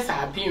and yes,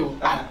 I've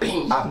been.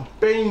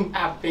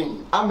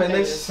 I'm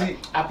an SC.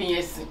 I've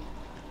been SC.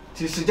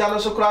 Tis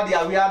jealous of crowd, we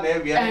are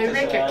there. We are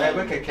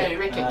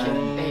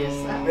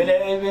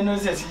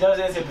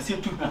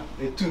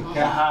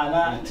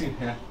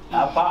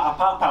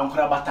papa and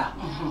crabata.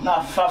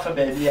 Not far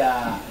baby.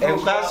 And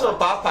that's a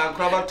papa and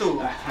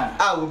crabatu.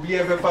 I will be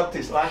ever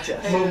practice.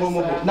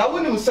 Now,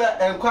 when you say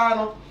and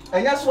carno,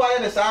 and that's why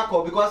in the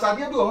circle because I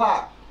give you a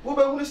heart. wo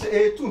be hunu se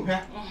etu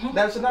hwa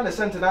na so na ne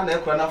sent na na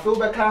ekura na fe wo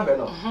be ka hwe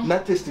no na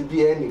taste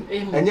bi ani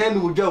enye ne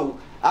udwa wo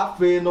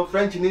afe no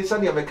French ni sa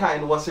ne be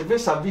kind was a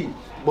vis-a-vis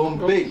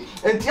Bombay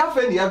enti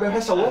afe ne ya be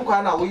hwe se wo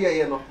kwa na wo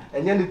ye no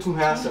enye ne tu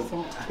hwa asem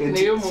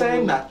enti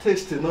say na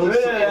taste no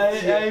so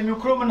mi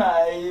krom na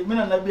mi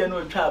na bia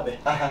no twa be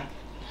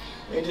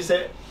enti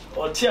say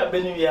oti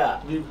abeni wi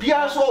a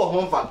bia so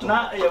ho mfato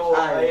na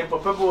ye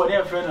papa bo ne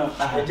afre no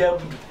aja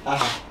budu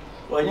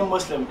when you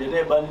Muslim, they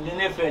never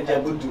friend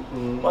Jabudu.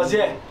 Was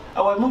here?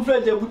 I was my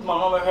friend Jabut, my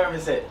mama heard me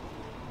say,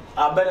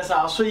 I better say,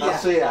 I'll show you.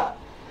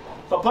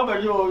 Papa,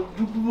 you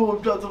do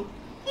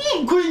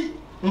good.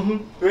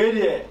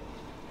 Ready?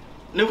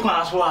 No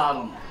class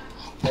one.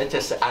 Let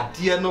us say, I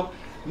dear no,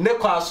 no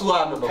class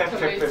one.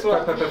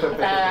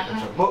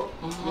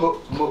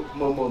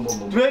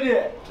 Ready?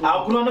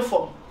 I'll go on the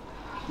phone.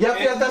 Yeah,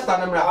 we are testing.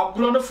 I'll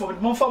go on the phone.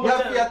 More for me.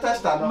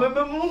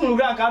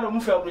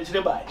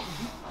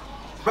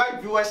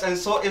 Right, viewers, and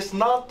so it's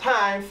now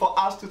time for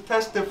us to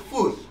test the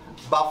food.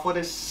 But for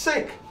the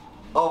sake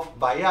of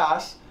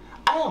bias,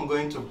 I am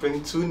going to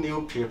bring 2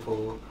 new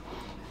people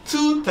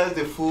to test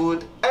the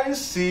food and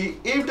see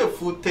if the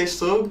food tastes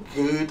so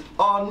good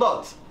or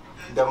not.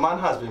 The man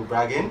has been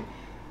bragging.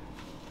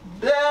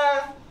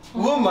 The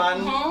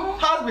woman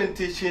has been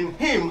teaching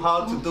him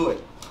how to do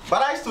it.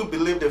 But I still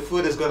believe the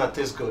food is gonna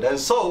taste good. And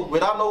so,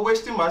 without no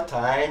wasting my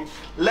time,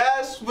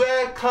 let's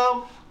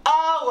welcome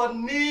our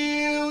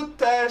new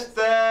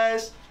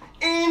testers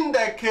in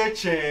the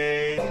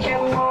kitchen.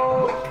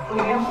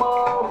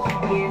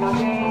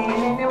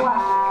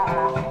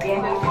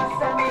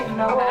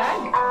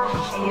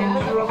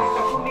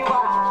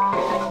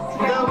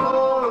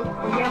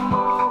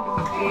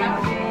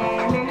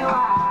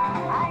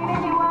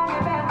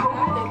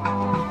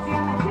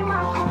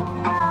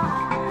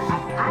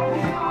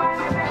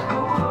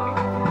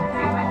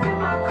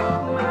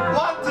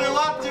 What?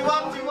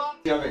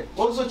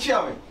 Also,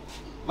 cheer.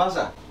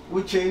 Masa,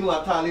 we change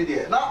what Tali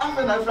there. Now, I'm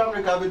from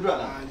America. I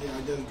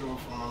just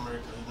drove from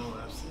America. You know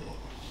what I'm saying?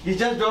 You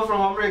just drove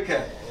from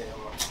America?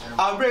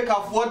 America,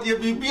 what you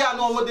be? I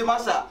know what the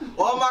massa.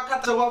 Oh, my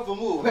cat over for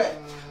move.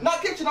 Now,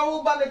 kitchen, I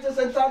will ban it as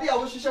a study. I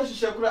will share. I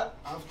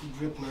have to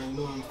drip now. You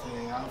know what I'm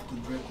saying? I have to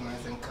drip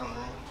nice and come.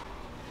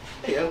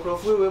 Hey, Uncle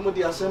Fu, we will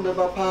the assembly,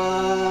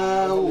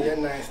 Papa. Yeah,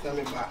 nice. Let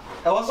me back.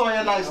 I was so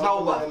nice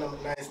now, but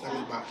nice. Let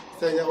me back.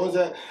 Say, I was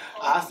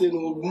I say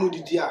no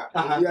moody dear.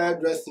 We are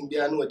dressing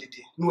beer. No, did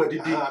it? No,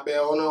 did it? But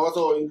on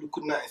also you look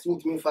nice.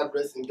 Want me fat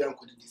dressing beer?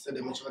 Could you say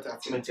the much what I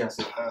think? My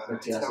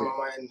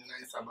mind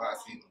nice about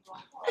it.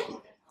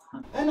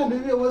 And I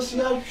maybe was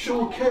here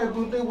show care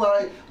good day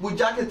why we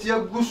jacket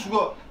your goose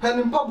work. And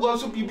in pub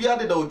also be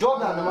added though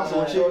Jordan the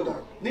master show.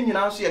 Then you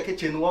now see a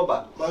kitchen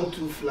over. 1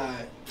 2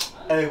 fly.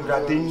 Eh,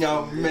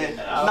 Radinia me.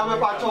 Now my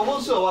patch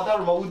also what I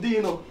would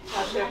know.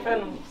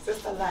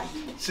 Sister lad.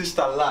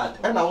 Sister lad.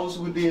 And I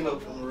also would know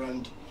from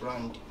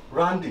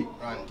Randy.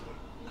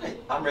 Hey,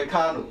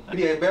 Americano.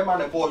 The bear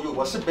man for you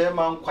was a bear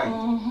man quite.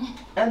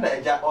 And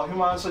I jack or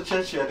him also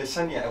church here the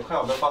senior a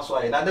crowd the first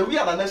way. Now the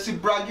real and I see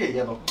braggy,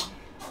 you know.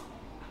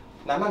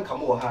 Naman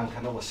kamo hand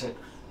can I say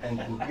and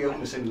we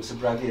are saying you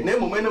braggy.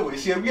 Name when we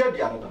see a weird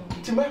other.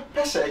 Timber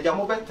Pessa, a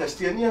Jamobet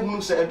test, and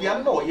who said the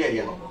other no,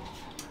 you know.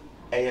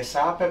 A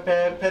sa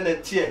pepe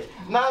penetier.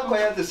 Now,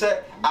 I to say,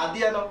 I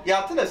dear no,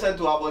 Yatin sent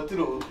to our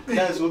true.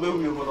 That's what we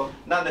will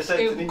not the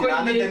same thing. I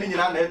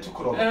had to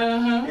crawl.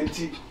 And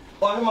tea.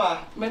 Oh, my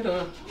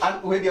meadow.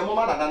 And with your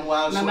mama and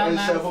one so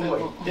 7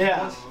 way.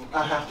 Yeah.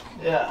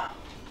 Yeah.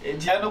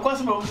 And the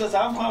question says,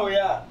 I'm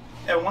quite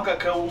and one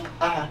cacao.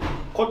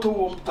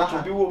 Koto,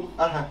 Totobi.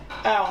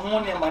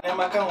 One name, my name,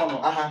 I come on.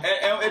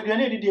 And you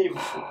need a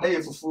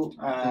food.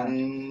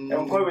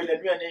 And quite with a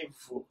name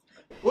for.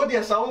 What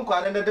dear sound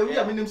quite and the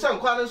I mean, some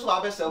quite so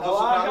I myself.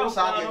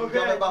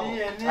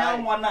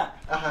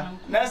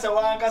 That's a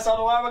one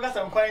Cassava, I got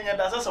some quite and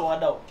that's a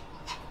one.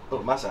 Oh,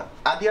 Massa.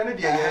 At the end of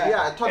the year,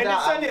 I told you,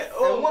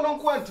 one on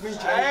quite to me.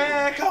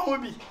 Come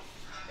with me.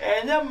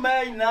 And young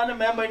man, none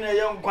member in a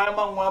young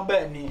Quaman one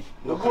Benny.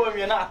 Look over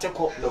an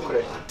article.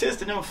 Look,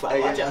 testing him for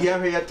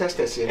here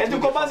testers. And to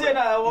come as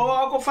I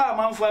walk 5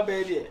 months for a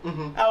baby.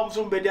 I'll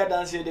soon be there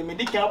dancing the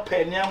medical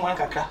pen, young one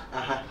caca.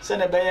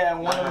 Send a bear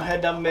and one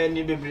head and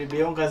many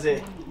baby on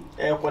Gazette.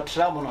 What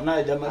trouble on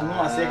night,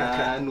 I say,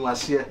 and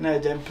was here. No,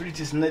 then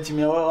pretty letting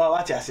me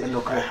what I say.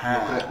 Look,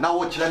 now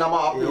what you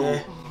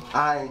know.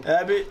 I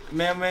Abby,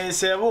 may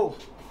say, oh,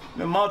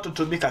 my mouth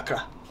to be caca.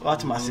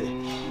 What must say?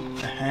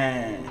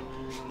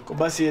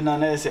 Kobasi na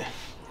nese.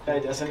 I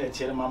just send it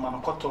to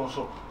mama cotton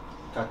so.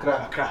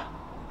 Kakra.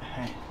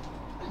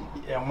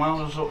 Yeah,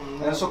 one so.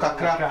 And so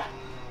kakra.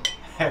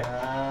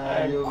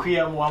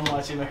 Queer one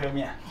much in the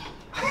Hemia.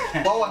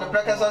 What the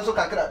breakfast also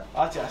kakra?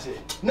 I say.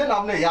 No,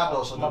 I'm the yard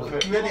also.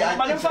 Really, I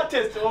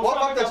manifest.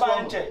 What the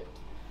banche?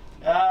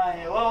 Ah,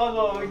 what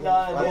was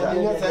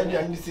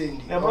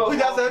we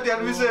just said the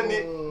recently.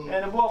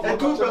 And the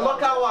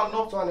local one,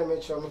 not to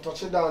make sure I'm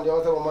touching down the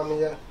other woman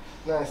here.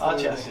 Nice.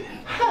 I say.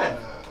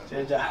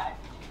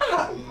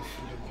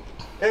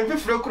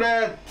 If you look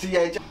at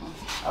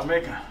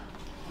America,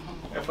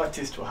 if I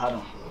taste to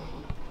Haddon,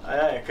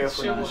 Aye,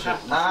 careful.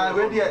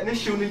 Ready at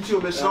Nishu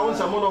into a sound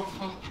some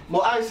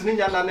more ice in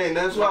your name,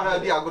 that's why I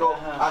had the agro.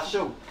 I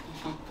show.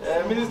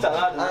 Minister,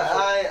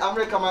 I'm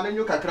recommending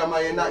you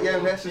Kakrama and not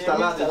your sister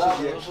lad.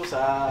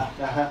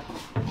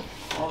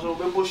 Also,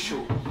 be bush.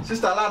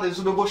 Sister lad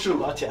is the bush.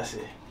 What you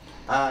say?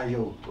 Ah,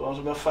 you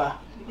also be far.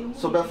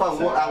 So befa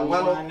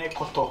one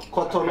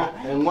cotton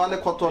and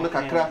one cotton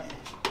kakra.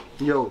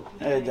 Yo,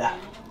 Eda.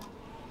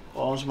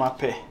 Ons my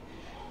pay.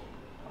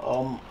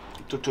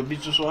 Totobi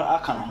so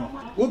aka no.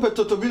 Wo pe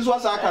Totobi so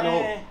aka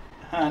no.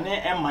 Ha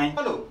ne emman.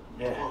 Hello.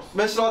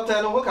 Me so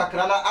tell no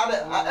kakra na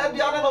ade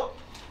biade no.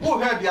 Wo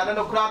he biade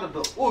no kra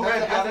do. Wo he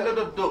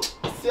biade do.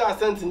 See I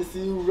sent in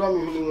see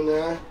rum hunu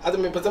na. Ade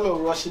me pese me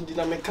rush di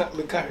na me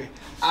carry.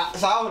 Ah,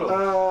 sauro.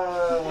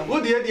 Wo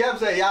die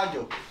say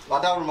yajo.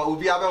 Madam ma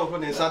obi abe ohro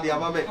ne sade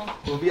ama me.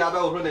 Obi abe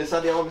ohro ne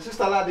sade ama me.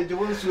 Sister lad de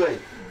won su ai.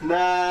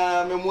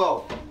 Na me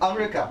mu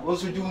America won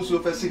su ju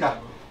nsu fa sika.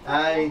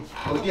 Ai,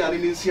 odi ani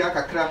ni sia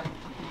kakra.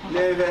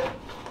 Leve.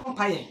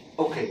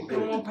 Okay,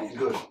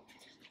 good.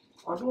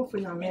 I don't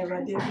feel I'm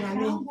ever there.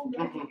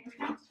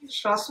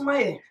 Trust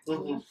my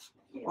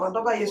or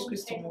double yes,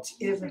 Christian.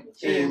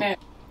 Amen.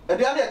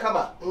 Abiade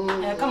kama.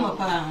 Come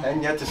up.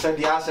 And yet to send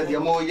the answer the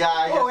more ya.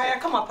 Oh,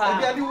 come up.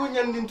 Abiade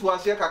wunyan into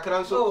asia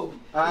kakra so.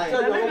 Ai.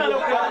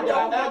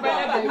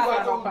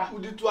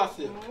 Udi to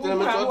ase. Tell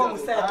me to.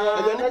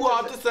 And go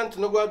out to send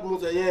no God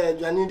move yeah,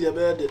 you need the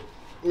bed.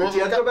 Me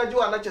ti ado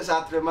beju ana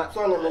chesa atrema.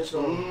 So na me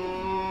chiro.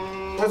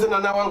 Nze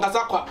na wan kasa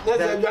kwa.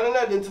 Nze aduane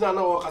na de ntina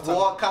na wo kasa.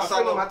 Wo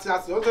kasa no mati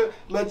ase. Nze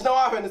me gina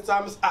wa hwe ni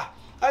Sams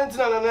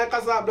antina na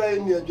kasa abra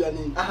ni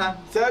aduane. Aha.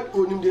 Say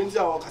onim de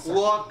ntia wo kasa.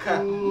 Wo ka.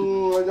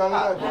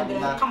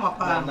 Come up.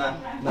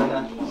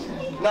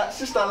 Na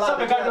sister la. So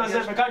me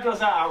ka do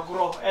say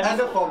agro.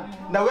 And from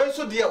na we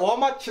so de wo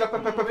ma kire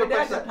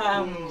pepepepe.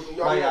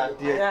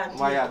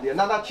 My idea.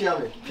 Na na chia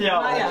me.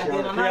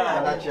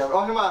 Na chia.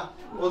 Ohima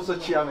also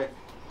chia me.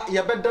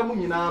 Ya bedda mu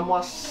nyina mo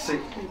ase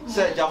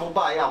se ja mo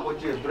ba ya mo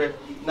je bre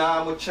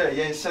na mo kire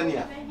yen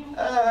sania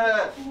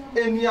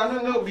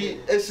enuano no bi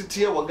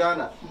esitie wo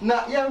Ghana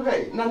na yen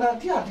hwei na na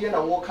dia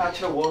na wo ka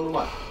kire wo no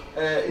ma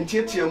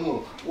ntietie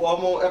mu wo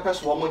mo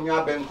epes wo mo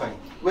nya benkwan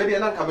we de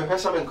na ka me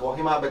pesa benka wo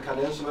hima beka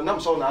na nso na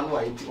so na anu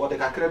a nti wo de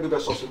kakra bi be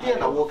so so dia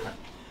na wo ka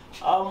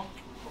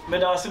me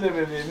da se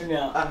bebe mi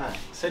nia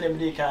se dem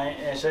di kan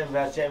se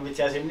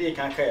invite se mi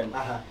kan kan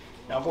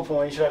na ko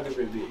pon inshira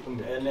bebe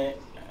ene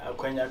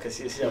akwanya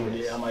kasisi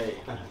amudi amaye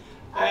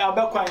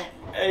abekwan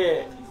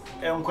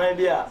enkwan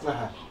bi a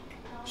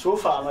so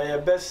far no ye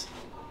best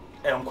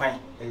enkwan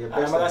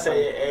amaka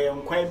say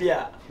enkwan bi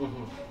a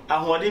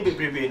ahode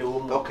bebrebe ne wo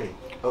mu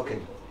okay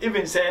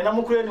even say na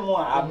mukure ni mu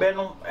a abe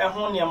no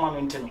eho ne ma no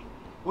ntino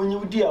onyi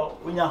udi a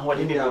onya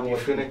ahode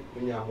bebrebe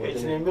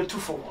etine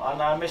betufo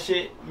ana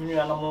mehye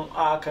nua no mu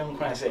aka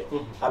nkwan say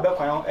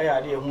abekwan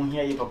ade ehu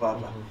hia yi papa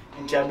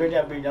nti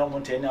abedi nya mu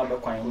ntani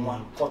abekwan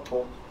mu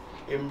koto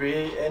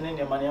embre ene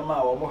ne manema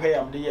a wo mo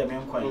hweyam de ye me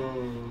nkwan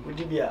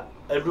udi bia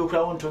aduro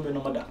kra won to be no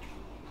moda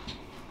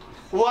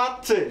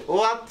what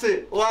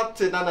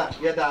nana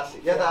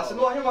yedase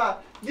no hima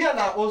dia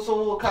na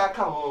onso ka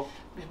ho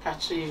me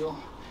patche yo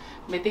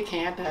me de kan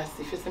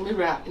yadase fi se me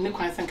ra ne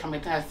kwan sen kan me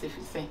dase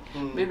fi se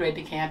me ra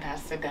de kan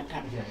yadase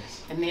dada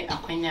ene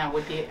akwanya wo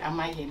de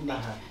amaye ne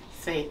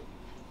say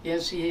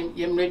yes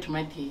yem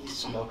retuma di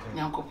so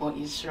nyankopon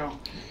Israel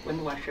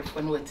when wa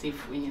hwefo no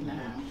watifu nyina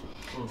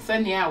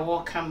sania wo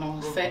ka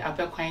no say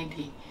abekwan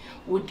di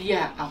wodi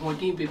a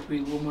ahodin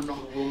bebre wo mu no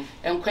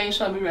enkwan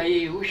so me ra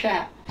ye wo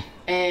hwa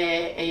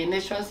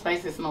natural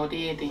spices no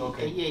dey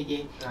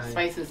dey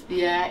spices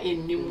bia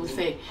enimu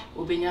say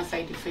obenya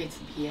side effects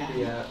bia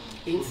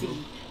enti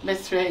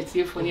mesra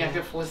etiefo ni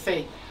ahwefo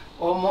say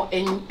omo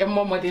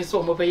emmomode so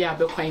omo be ya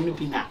abekwan no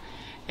bi na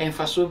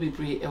emfa so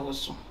bebre ewo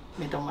so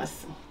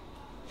medomasi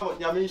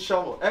nyame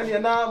show ene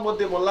na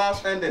mode mo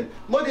last ending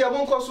mode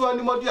amon koso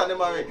ani mode ane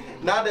mare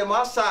na de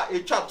masa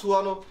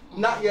etwato no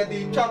na ye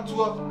de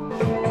etwato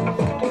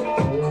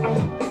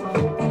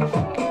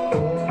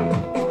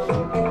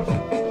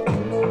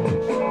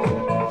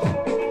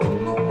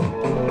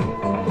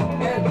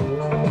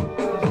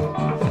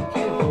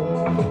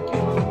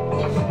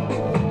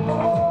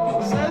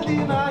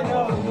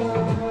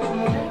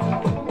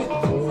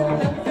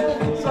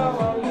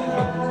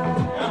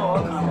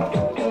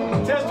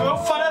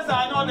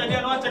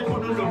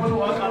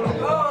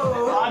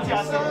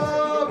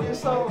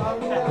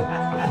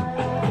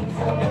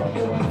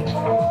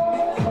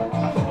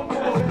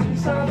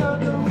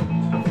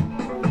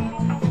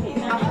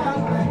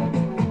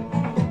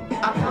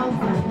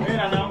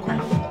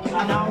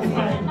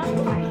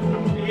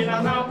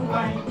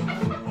Fine.